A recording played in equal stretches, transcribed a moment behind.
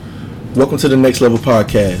Welcome to the Next Level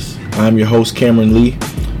Podcast. I'm your host, Cameron Lee.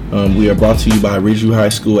 We are brought to you by Ridgeview High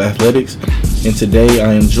School Athletics. And today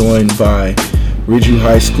I am joined by Ridgeview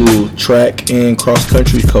High School track and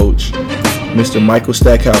cross-country coach, Mr. Michael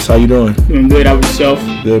Stackhouse. How you doing? Doing good. How about yourself?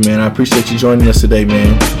 Good, man. I appreciate you joining us today,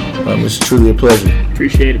 man. It's truly a pleasure.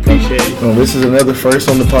 Appreciate it. This is another first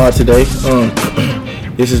on the pod today.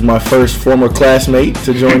 This is my first former classmate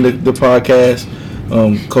to join the podcast.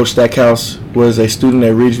 Coach Stackhouse was a student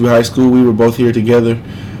at Ridgeview High School. We were both here together.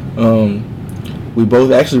 We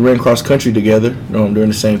both actually ran cross country together during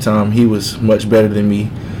the same time. He was much better than me,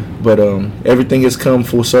 but everything has come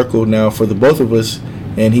full circle now for the both of us,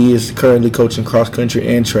 and he is currently coaching cross country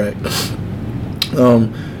and track.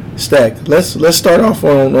 Stack, let's start off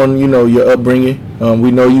on your upbringing.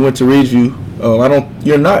 We know you went to Ridgeview.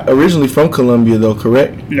 You're not originally from Columbia though,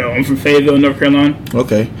 correct? No, I'm from Fayetteville, North Carolina.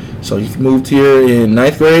 Okay, so you moved here in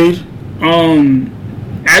 9th grade?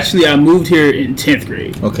 Actually, I moved here in 10th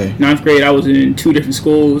grade. Okay. 9th grade, I was in two different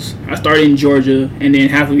schools. I started in Georgia, and then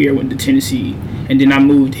half of the year I went to Tennessee. And then I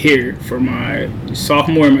moved here for my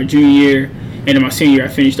sophomore and my junior year. And then my senior year, I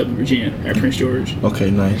finished up in Virginia at Prince George.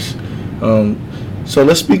 Okay, nice. So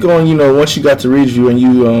let's speak on, once you got to Ridgeview and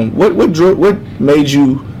you, what made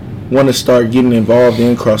you want to start getting involved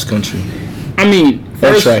in cross country? I mean,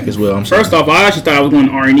 and track as well. First off, I actually thought I was going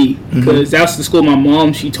to R&E because that's the school my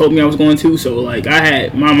mom, she told me I was going to. So, like, I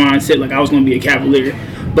had my mindset, like, I was going to be a Cavalier.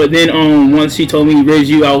 But then once she told me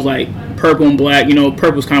Ridgeview, I was like, purple and black.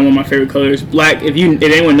 Purple's kind of one of my favorite colors. Black, if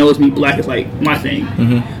anyone knows me, black is, like, my thing.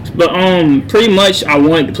 But pretty much I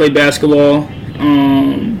wanted to play basketball.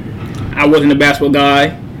 I wasn't a basketball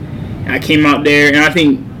guy. I came out there, and I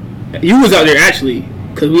think you was out there, actually,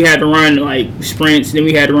 because we had to run like sprints, then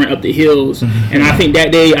we had to run up the hills. And I think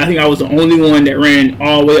that day, I was the only one that ran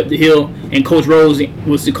all the way up the hill. And Coach Rose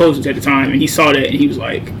was the coach at the time, and he saw that, and he was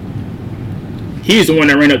like, he's the one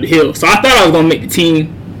that ran up the hill. So I thought I was going to make the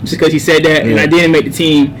team just because he said that, and I didn't make the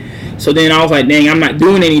team. So then I was like, dang, I'm not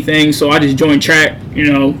doing anything. So I just joined track, did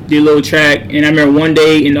a little track. And I remember one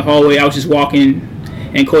day in the hallway, I was just walking,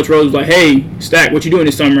 and Coach Rose was like, hey, Stack, what you doing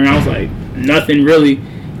this summer? And I was like, nothing really.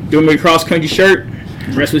 Doing my cross-country shirt.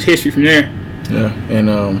 The rest was history from there. Yeah, and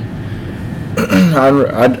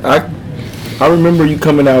I remember you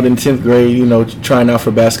coming out in 10th grade, trying out for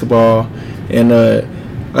basketball, and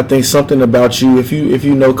I think something about you, if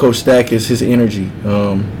you know Coach Stack, is his energy.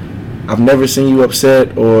 I've never seen you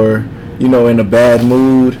upset or in a bad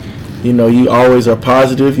mood. You always are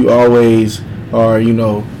positive. You always are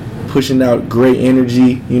pushing out great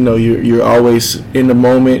energy. You're always in the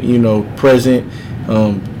moment. Present.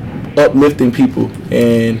 Uplifting people,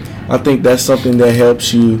 and I think that's something that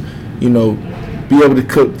helps you, be able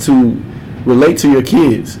to relate to your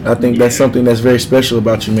kids. I think that's something that's very special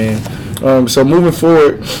about you, man. So moving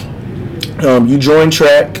forward, you joined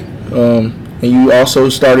track, and you also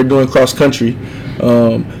started doing cross country.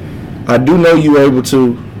 I do know you were able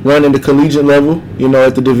to run in the collegiate level,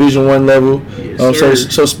 at the Division I level.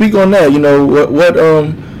 Yes, so speak on that.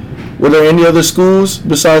 Were there any other schools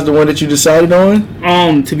besides the one that you decided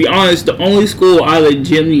on? To be honest, the only school I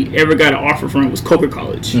legitimately ever got an offer from was Coker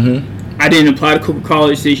College. I didn't apply to Coker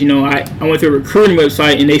College. I went to a recruiting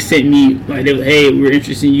website, and they sent me, like, they were like, hey, we're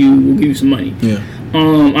interested in you. We'll give you some money. Yeah.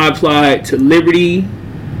 I applied to Liberty,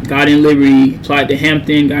 got in Liberty. Applied to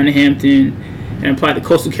Hampton, got into Hampton. And applied to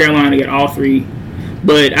Coastal Carolina, got all three.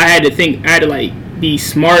 But I had to be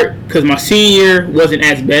smart, because my senior year wasn't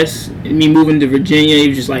as best. Me moving to Virginia, it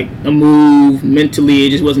was just like a move mentally.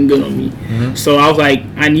 It just wasn't good on me. So I was like,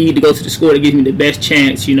 I need to go to the school that gives me the best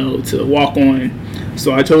chance, to walk on.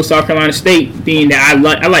 So I chose South Carolina State, being that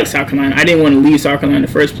I like South Carolina. I didn't want to leave South Carolina in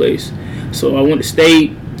the first place. So I went to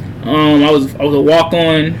State. I was a walk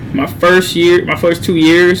on. My first 2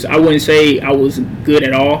 years, I wouldn't say I was good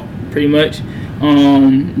at all. Pretty much,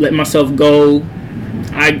 let myself go.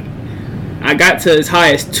 I got to as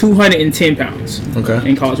high as 210 pounds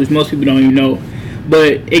in college, which most people don't even know.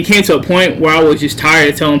 But it came to a point where I was just tired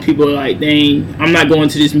of telling people, like, dang, I'm not going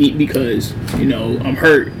to this meet because, I'm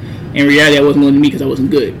hurt. In reality, I wasn't going to meet because I wasn't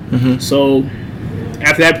good. So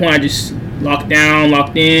after that point, I just locked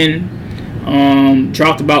in,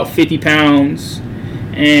 dropped about 50 pounds.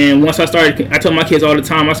 And once I told my kids all the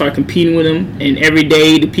time, I started competing with them. And every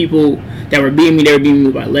day, the people that were beating me, they were beating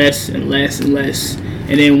me by less and less and less.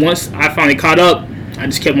 And then once I finally caught up, I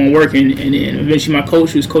just kept on working. And then eventually my coach,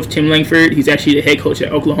 who's Coach Tim Langford, he's actually the head coach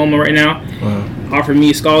at Oklahoma right now, offered me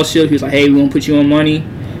a scholarship. He was like, hey, we want to put you on money.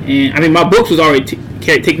 And, I mean, my books was already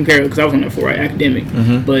taken care of because I was on that 4-hour academic.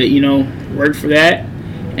 But, worked for that.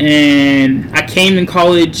 And I came in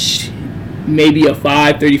college maybe a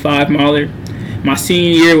 5:35 miler. my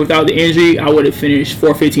senior year without the injury, I would have finished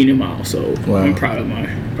 4:15 in miles. So wow. I'm proud of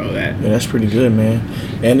that. Yeah, that's pretty good, man.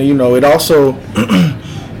 And it also,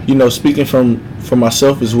 speaking for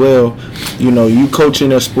myself as well, you coach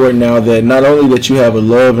in a sport now that not only that you have a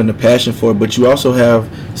love and a passion for, but you also have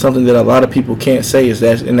something that a lot of people can't say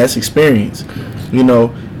and that's experience.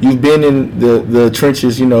 You've been in the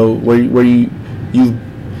trenches, where you've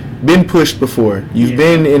been pushed before. You've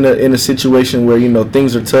been in a situation where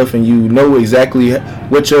things are tough, and you know exactly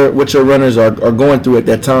what your runners are going through at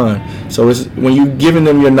that time. So it's when you're giving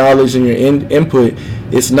them your knowledge and your input,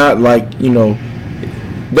 it's not like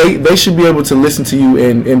they should be able to listen to you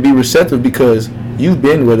and be receptive because you've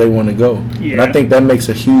been where they want to go. Yeah. And I think that makes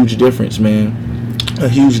a huge difference, man. A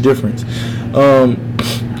huge difference.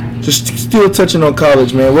 Just still touching on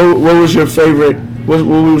college, man. What was your favorite?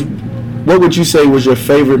 What would you say was your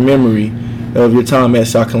favorite memory of your time at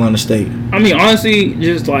South Carolina State? I mean, honestly,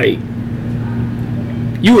 just like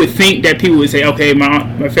you would think that people would say, okay,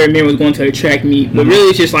 my favorite memory was going to a track meet, but really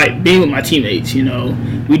it's just like being with my teammates.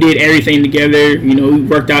 We did everything together. We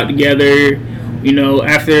worked out together.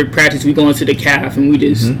 After practice we go into the caf and we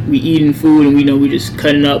just we eating food and we just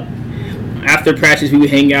cutting up. After practice we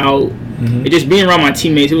would hang out. And just being around my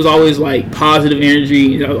teammates, it was always like positive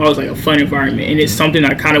energy. It was always like a fun environment, and it's something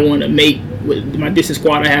I kind of want to make with my distance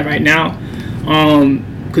squad I have right now.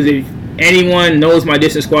 Because if anyone knows my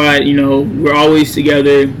distance squad, we're always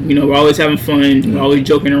together. We're always having fun. We're always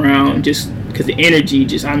joking around. Just because the energy,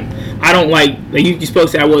 I don't like you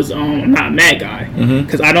supposed to say I'm not a mad guy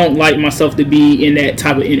because I don't like myself to be in that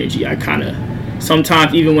type of energy. I kind of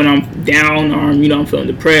sometimes even when I'm down or I'm feeling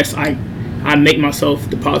depressed, I make myself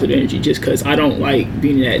the positive energy just because I don't like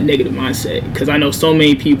being in that negative mindset. Because I know so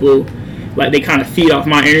many people, like, they kind of feed off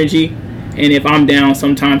my energy. And if I'm down,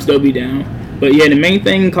 sometimes they'll be down. But, yeah, the main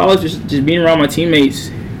thing in college is just being around my teammates.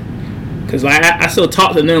 Because I still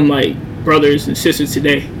talk to them like brothers and sisters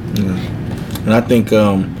today. Yeah. And I think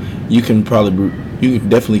you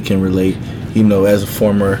definitely can relate, as a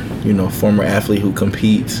former athlete who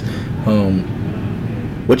competes.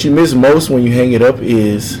 What you miss most when you hang it up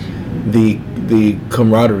is the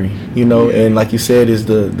camaraderie, and like you said, is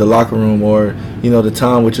the locker room or the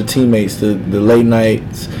time with your teammates, the late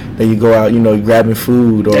nights that you go out, grabbing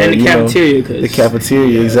food or and the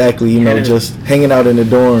cafeteria, exactly, just hanging out in the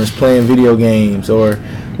dorms, playing video games or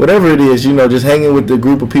whatever it is, just hanging with the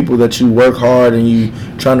group of people that you work hard and you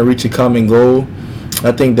trying to reach a common goal.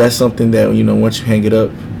 I think that's something that once you hang it up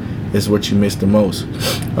is what you miss the most.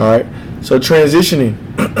 All right, so transitioning.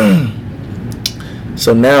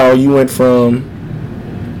 So now you went from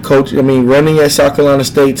running at South Carolina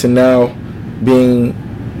State to now being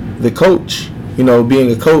the coach,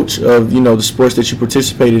 being a coach of, the sports that you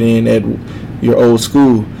participated in at your old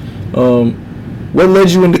school. What led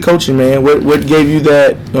you into coaching, man? What gave you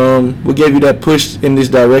that push in this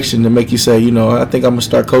direction to make you say, I think I'm going to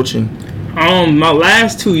start coaching? My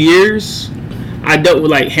last 2 years, I dealt with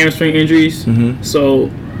like hamstring injuries. So,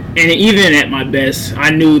 and even at my best, I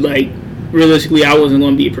knew realistically I wasn't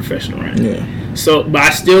going to be a professional runner. Yeah. So, but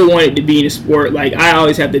I still wanted to be in a sport. Like, I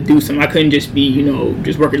always have to do something. I couldn't just be,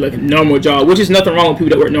 just working like a normal job, which is nothing wrong with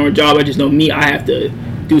people that work a normal job. I just know I have to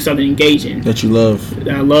do something engaging. That you love.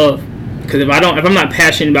 That I love. Because if I'm not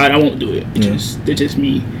passionate about it, I won't do it. It's just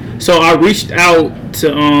me. So I reached out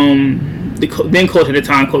to the then coach at the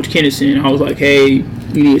time, Coach Kennison. I was like, hey,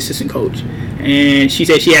 you need assistant coach. And she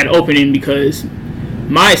said she had an opening because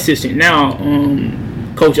my assistant now,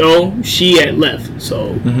 Coach O, she had left,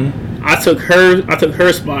 so I took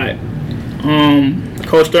her spot.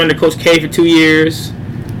 Coached under Coach K for 2 years.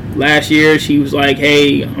 Last year, she was like,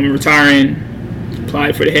 "Hey, I'm retiring."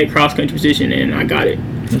 Applied for the head cross country position, and I got it.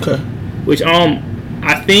 Okay. Which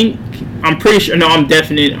I think I'm pretty sure. No, I'm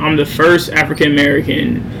definite. I'm the first African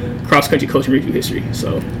American cross country coach in review history.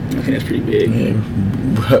 So I think that's pretty big.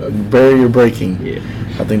 Yeah. Barrier breaking. Yeah.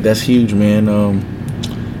 I think that's huge, man.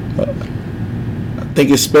 I think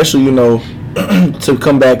it's special, to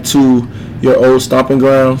come back to your old stomping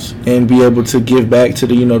grounds and be able to give back to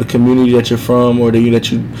the, the community that you're from or that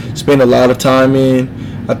you spend a lot of time in.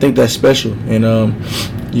 I think that's special. And,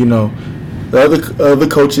 the other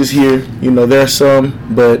coaches here, there are some,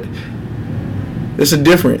 but there's a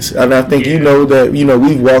difference. And I think that,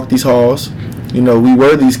 we've walked these halls. We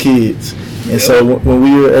were these kids. And so when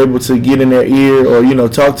we were able to get in their ear or,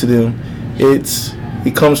 talk to them,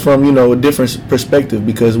 it comes from, a different perspective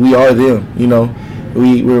because we are them,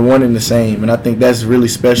 we're one and the same. And I think that's really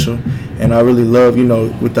special. And I really love,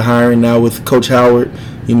 with the hiring now with Coach Howard,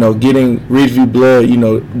 getting Ridgeview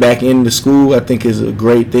blood, back into school, I think is a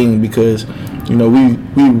great thing because, we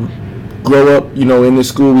grow up, in this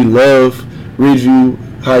school. We love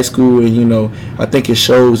Ridgeview High School, and I think it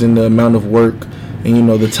shows in the amount of work and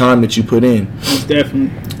the time that you put in.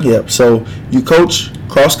 Definitely. Yep. So you coach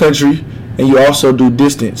cross country, and you also do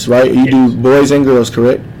distance, right? You do boys and girls,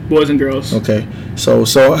 correct? Boys and girls. Okay. So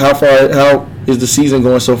how is the season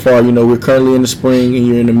going so far? We're currently in the spring, and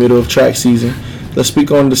you're in the middle of track season. Let's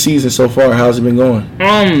speak on the season so far. How's it been going?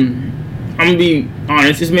 I'm gonna be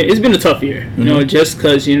honest. It's been a tough year. Just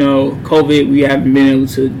because COVID, we haven't been able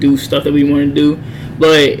to do stuff that we want to do,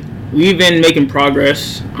 but we've been making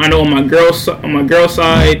progress. I know on my girl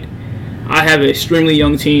side, I have an extremely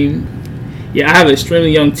young team. Yeah, I have an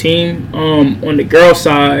extremely young team. On the girl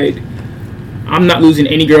side, I'm not losing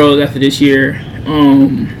any girls after this year.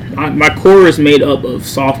 My core is made up of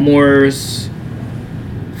sophomores,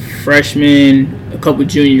 freshmen, a couple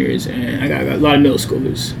juniors, and I got a lot of middle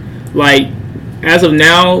schoolers. Like, as of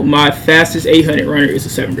now, my fastest 800 runner is a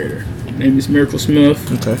 7th grader. Her name is Miracle Smith.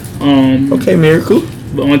 Okay. Okay, Miracle.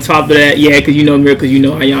 But on top of that, yeah, because Miracle,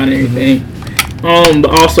 Ayana and everything.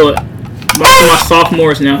 But also, my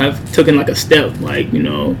sophomores now have taken like a step, like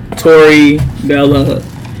Tori, Bella,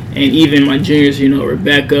 and even my juniors,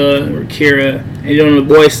 Rebecca, Rakira. And then on the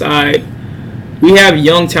boys' side, we have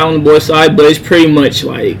young talent on the boys' side, but it's pretty much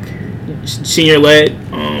like senior led.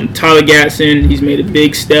 Tyler Gatson, he's made a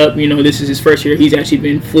big step. This is his first year. He's actually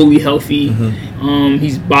been fully healthy.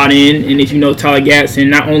 He's bought in, and if Tyler Gatson,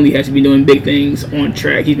 not only has he been doing big things on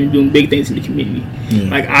track, he's been doing big things in the community.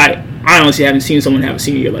 Like I honestly haven't seen someone have a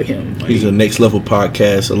senior year like him. Like, he's a Next Level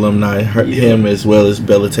podcast alumni. Him as well as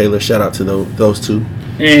Bella Taylor. Shout out to those two.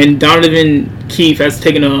 And Donovan Keefe has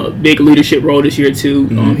taken a big leadership role this year too.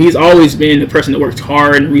 He's always been the person that works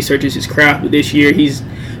hard and researches his craft, but this year he's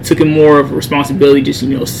taken more of a responsibility, just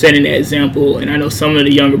setting that example. And I know some of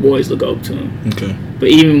the younger boys look up to him. Okay. But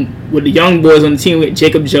even with the young boys on the team, with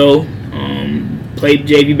Jacob Joe, played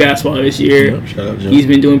JV basketball this year. Yep, shout out Joe. He's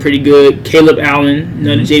been doing pretty good. Caleb Allen,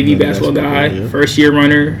 another JV basketball guy, first year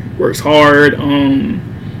runner, works hard,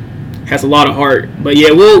 has a lot of heart. But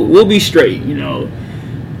yeah, we'll be straight.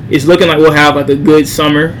 It's looking like we'll have like a good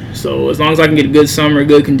summer. So as long as I can get a good summer, a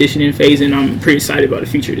good conditioning phase, and I'm pretty excited about the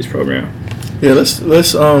future of this program. Yeah, let's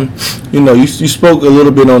you spoke a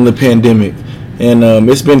little bit on the pandemic, and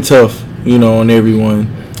it's been tough, on everyone.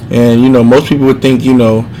 And most people would think,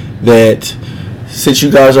 that since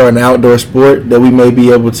you guys are an outdoor sport, that we may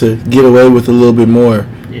be able to get away with a little bit more.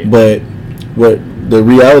 Yeah. But what the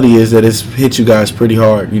reality is that it's hit you guys pretty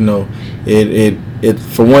hard. It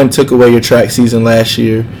for one took away your track season last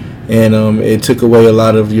year, and it took away a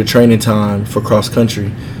lot of your training time for cross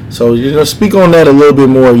country. So speak on that a little bit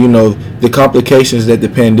more. The complications that the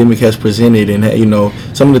pandemic has presented, and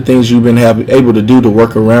some of the things you've been able to do to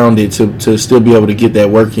work around it to still be able to get that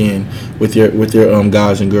work in with your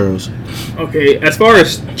guys and girls. Okay, as far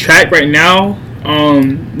as track right now,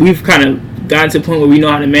 we've kind of gotten to the point where we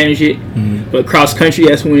know how to manage it. But cross country,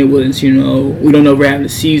 that's when it was. We don't know if we're having a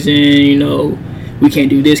season. We can't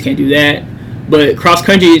do this, can't do that. But cross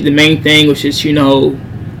country is the main thing, which is letting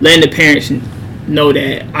the parents know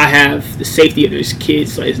that I have the safety of these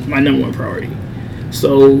kids, so it's my number one priority.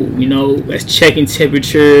 So that's checking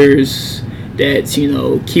temperatures, that's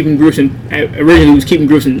keeping groups in. Originally was keeping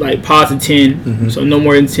groups in like pods of 10, so no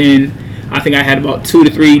more than 10. I think I had about 2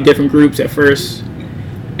 to 3 different groups at first,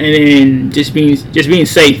 and then just being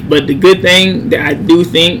safe. But the good thing that I do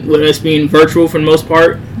think with us being virtual for the most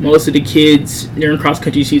part, most of the kids during cross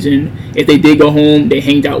country season, if they did go home, they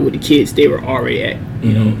hanged out with the kids they were already at.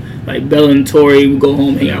 Like Bella and Tori would go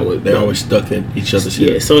home, hang out with. They're always stuck at each other's head.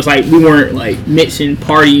 Yeah, so it's like we weren't like mixing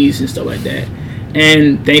parties and stuff like that.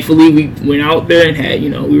 And thankfully, we went out there and had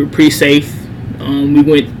we were pretty safe. We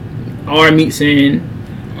went all our meets in,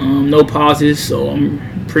 no pauses. So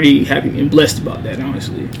I'm pretty happy and blessed about that,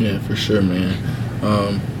 honestly. Yeah, for sure, man.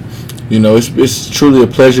 It's truly a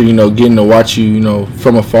pleasure, getting to watch you,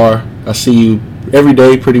 from afar. I see you every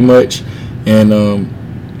day, pretty much, and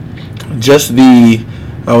just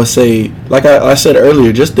I would say, like I said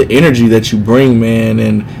earlier, just the energy that you bring, man,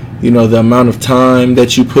 and the amount of time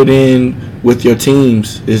that you put in with your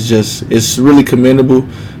teams is it's really commendable.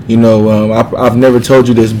 I've never told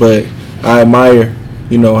you this, but I admire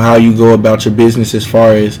how you go about your business as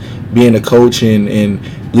far as being a coach and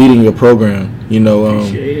leading your program.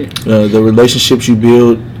 The relationships you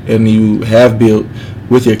build and you have built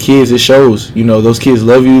with your kids, it shows. Those kids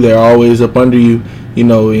love you. They're always up under you.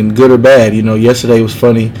 In good or bad. Yesterday was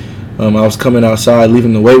funny. I was coming outside,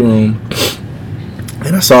 leaving the weight room,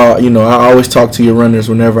 and I saw, I always talk to your runners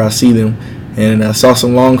whenever I see them, and I saw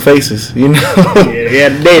some long faces, Yeah, they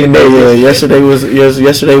had a day today. Yeah, yesterday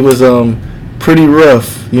was pretty rough.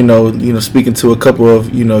 Speaking to a couple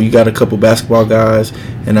of, you got a couple basketball guys,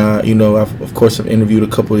 and I've, of course, I've interviewed a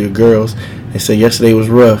couple of your girls. They say yesterday was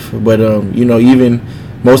rough, but even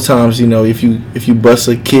most times, if you bust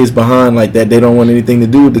a kid's behind like that, they don't want anything to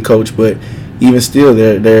do with the coach. But even still,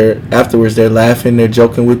 they're afterwards, they're laughing, they're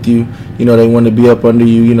joking with you. They want to be up under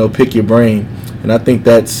you, pick your brain. And I think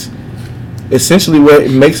that's essentially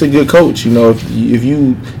what makes a good coach. If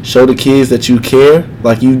you show the kids that you care,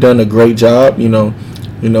 like you've done a great job,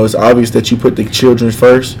 it's obvious that you put the children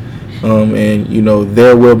first, and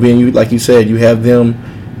their well-being. You, like you said, you have them,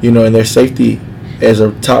 and their safety as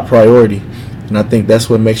a top priority. And I think that's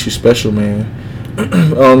what makes you special, man.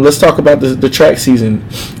 Let's talk about the track season.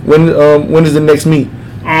 When is the next meet?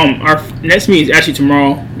 Our next meet is actually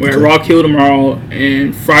tomorrow. We're at Rock Hill tomorrow,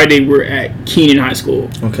 and Friday we're at Keenan High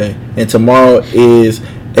School. Okay, and tomorrow is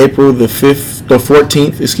April the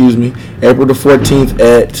 14th. Excuse me, April the 14th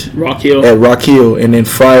at Rock Hill. And then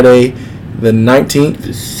Friday the 19th,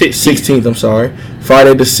 16th. I'm sorry.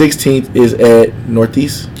 Friday the 16th is at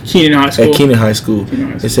Northeast Keenan High School. At Keenan High School.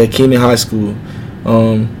 It's at Keenan High School.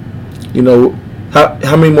 How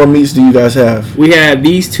many more meets do you guys have? We have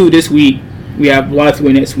these 2 this week. We have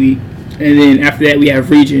Blytheway next week, and then after that we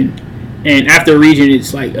have region. And after region,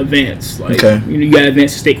 it's like advanced. Like you got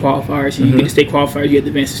advanced to state qualifiers. You get to state qualifiers, you get the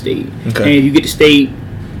advanced to state. Okay. And if you get to state,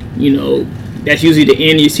 that's usually the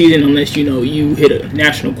end of your season, unless you hit a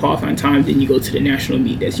national qualifying time. Then you go to the national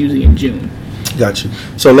meet. That's usually in June. Got you.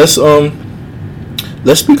 So let's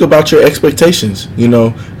speak about your expectations. I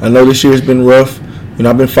know this year has been rough.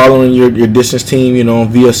 I've been following your distance team,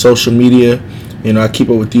 via social media. I keep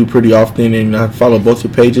up with you pretty often, and I follow both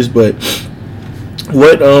your pages. But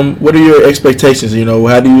what are your expectations?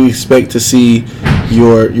 How do you expect to see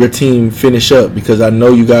your team finish up? Because I know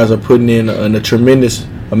you guys are putting in a tremendous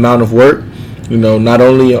amount of work. Not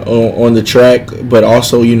only on the track, but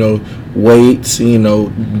also weights,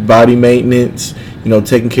 body maintenance,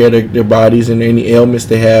 taking care of their bodies and any ailments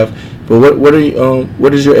they have. But what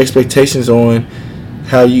is your expectations on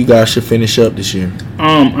how you guys should finish up this year?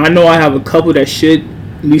 I know I have a couple that should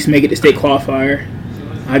at least make it to state qualifier.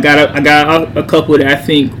 I got a couple that I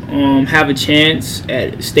think have a chance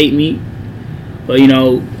at state meet. But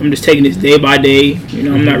I'm just taking this day by day.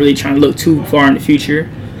 I'm not really trying to look too far in the future.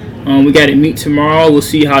 We got a meet tomorrow. We'll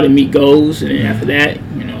see how the meet goes, and then after that,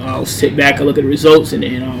 I'll sit back, I'll look at the results, and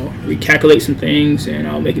then I'll recalculate some things, and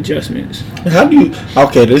I'll make adjustments.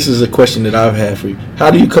 Okay, this is a question that I've had for you.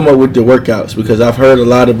 How do you come up with the workouts? Because I've heard a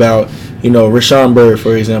lot about, Rashawn Bird,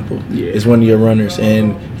 for example, is one of your runners,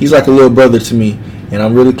 and he's like a little brother to me, and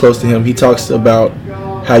I'm really close to him. He talks about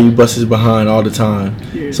how you bust his behind all the time.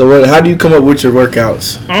 Yeah. So how do you come up with your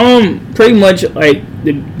workouts? Pretty much like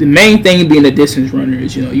the main thing being a distance runner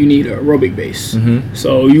is you need an aerobic base. Mm-hmm.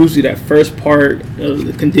 So usually that first part of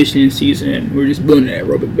the conditioning season, we're just building that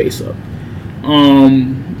aerobic base up.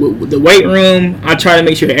 With the weight room, I try to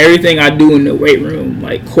make sure everything I do in the weight room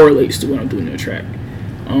like correlates to what I'm doing in the track.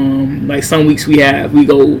 Like some weeks we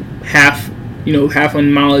go half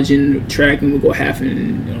on mileage in the track, and we'll go half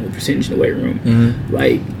in percentage in the weight room. Mm-hmm.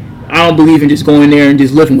 Like I don't believe in just going there and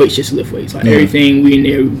just lifting weights just to lift weights. Like everything we in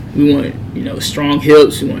there, we want strong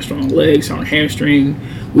hips, we want strong legs, strong hamstring.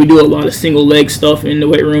 We do a lot of single leg stuff in the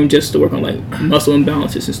weight room just to work on like muscle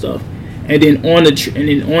imbalances and stuff. And then on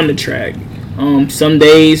the track, some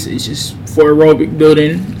days it's just for aerobic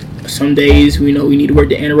building. Some days we need to work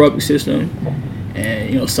the anaerobic system,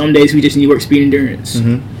 and some days we just need to work speed endurance.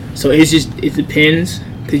 Mm-hmm. So it depends.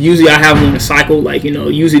 Because usually I have them on a cycle,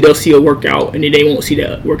 usually they'll see a workout and then they won't see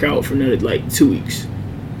that workout for another 2 weeks.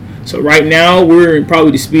 So right now we're in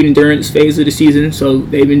probably the speed endurance phase of the season, so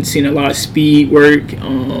they've been seeing a lot of speed work,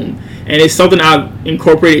 and it's something I've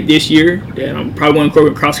incorporated this year that I'm probably going to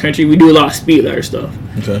incorporate cross country. We do a lot of speed ladder stuff,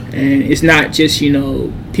 and it's not just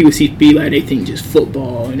people see speed ladder, they think just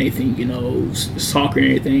football and they think soccer and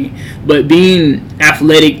everything, but being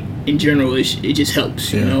athletic in general, it just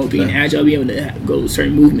helps, being agile, being able to go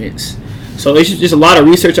certain movements. So it's just a lot of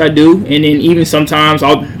research I do, and then even sometimes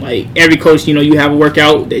I'll every coach, you have a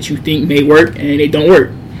workout that you think may work and it don't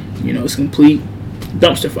work. It's complete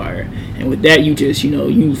dumpster fire. And with that, you just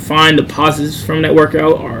you find the positives from that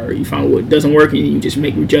workout, or you find what doesn't work, and you just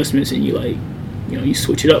make adjustments, and you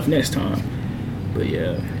switch it up for next time. But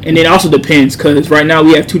yeah, and it also depends, because right now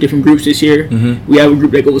we have 2 different groups this year. Mm-hmm. We have a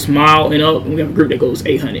group that goes mile and up, and we have a group that goes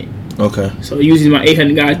 800. Okay. So usually my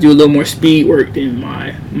 800 guys do a little more speed work than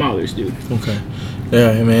my milers do. Okay.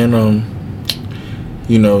 Yeah, man.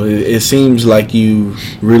 It seems like you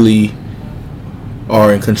really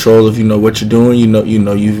are in control of what you're doing.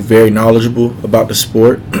 You're very knowledgeable about the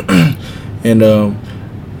sport, and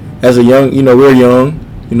as a young, we're young.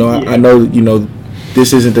 I know,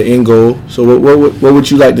 this isn't the end goal. So what would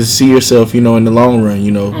you like to see yourself, in the long run,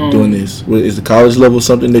 doing this? Is the college level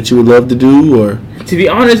something that you would love to do, or? To be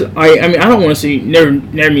honest, I don't want to say never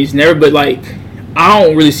means never, but like I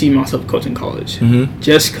don't really see myself coaching college,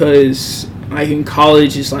 just because like in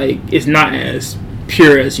college it's not as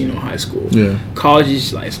pure as high school. Yeah, college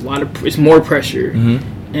is like it's more pressure,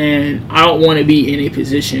 and I don't want to be in a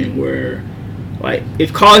position where like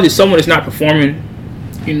if college is someone that's not performing.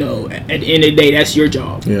 At the end of the day, that's your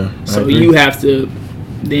job. Yeah. So you have to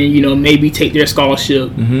then, maybe take their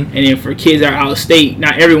scholarship. And then for kids that are out of state,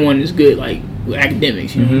 not everyone is good, like, with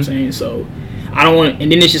academics, you know what I'm saying? So I don't want to,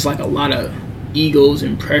 and then it's just like a lot of egos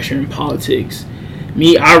and pressure and politics.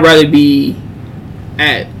 I'd rather be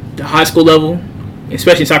at the high school level,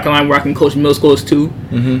 especially in South Carolina where I can coach middle schools too.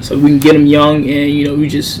 So we can get them young and, we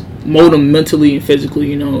just mold them mentally and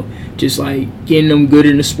physically, just like getting them good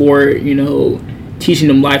in the sport, teaching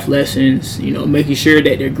them life lessons, making sure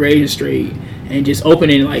that their grades are straight, and just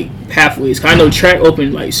opening like pathways. 'Cause I know track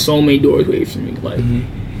opened like so many doorways for me. Like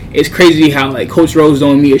it's crazy how like Coach Rose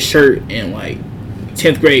throwing me a shirt and like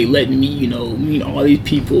 10th grade letting me, meet all these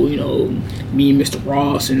people, me and Mr.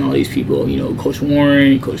 Ross and all these people, Coach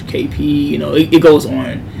Warren, Coach KP, it goes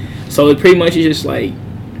on. So it pretty much is just like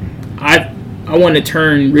I want to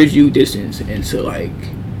turn Ridgeview Distance into like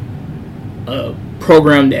a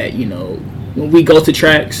program that when we go to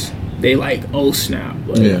tracks, they like, oh snap,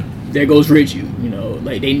 like, there goes Ridgeview,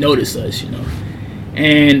 like they notice us,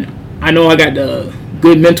 and I know I got the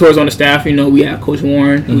good mentors on the staff. We have Coach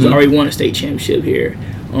Warren, who's already won a state championship here.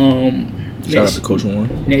 Shout out to Coach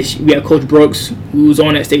Warren. Next, we have Coach Brooks, who's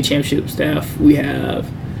on that state championship staff. We have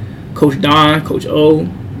Coach Don, Coach O,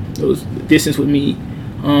 those distance with me.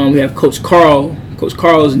 We have Coach Carl. Coach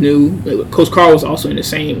Carl is new. Coach Carl was also in the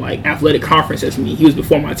same like athletic conference as me. He was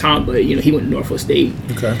before my time, but he went to Norfolk State.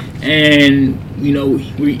 Okay. And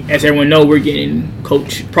we, as everyone knows, we're getting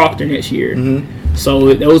Coach Proctor next year.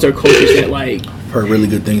 So those are coaches that like heard really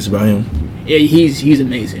good things about him. Yeah, he's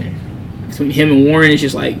amazing. Between him and Warren, it's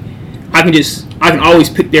just like I can always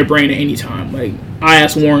pick their brain at any time. Like I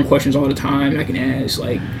ask Warren questions all the time. I can ask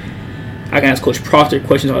Coach Proctor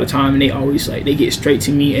questions all the time, and they always like they get straight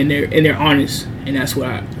to me, and they're honest, and that's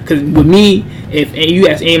what because with me, if you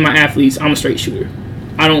ask any of my athletes, I'm a straight shooter.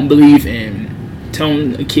 I don't believe in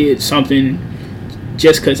telling a kid something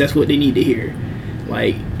just because that's what they need to hear.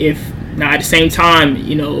 Like if now at the same time,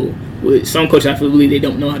 with some coaches I believe they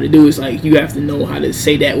don't know how to do. It's like you have to know how to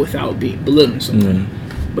say that without being belittling someone.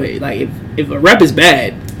 But like if a rep is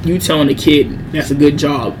bad, you telling a kid that's a good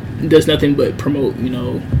job does nothing but promote,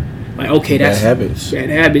 like okay, that's bad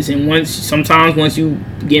habits, and sometimes once you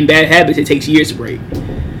get in bad habits, it takes years to break.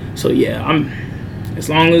 So yeah, as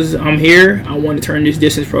long as I'm here, I want to turn this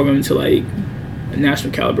distance program into like a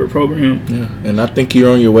national caliber program. Yeah, and I think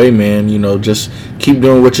you're on your way, man. Just keep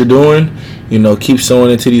doing what you're doing. Keep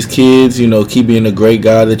sowing into these kids. Keep being the great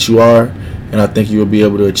guy that you are, and I think you will be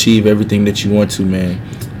able to achieve everything that you want to, man.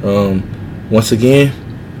 Once again,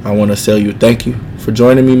 I want to tell you thank you for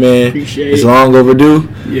joining me, man. Appreciate it. It's long overdue.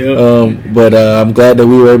 Yeah. But I'm glad that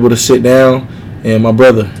we were able to sit down. And my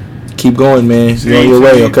brother, keep going, man. You're on your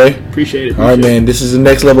way, okay? Appreciate it. All right, man. This is the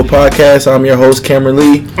Next Level Podcast. I'm your host, Cameron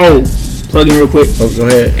Lee. Oh, plug in real quick. Oh, go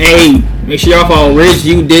ahead. Hey, make sure y'all follow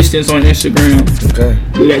Ridgeview Distance on Instagram. Okay.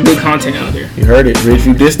 We got good content out there. You heard it.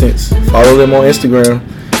 Ridgeview Distance. Follow them on Instagram.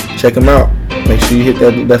 Check them out. Make sure you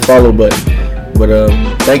hit that follow button. But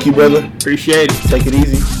thank you, brother. Appreciate it. Take it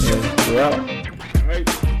easy, and we're out.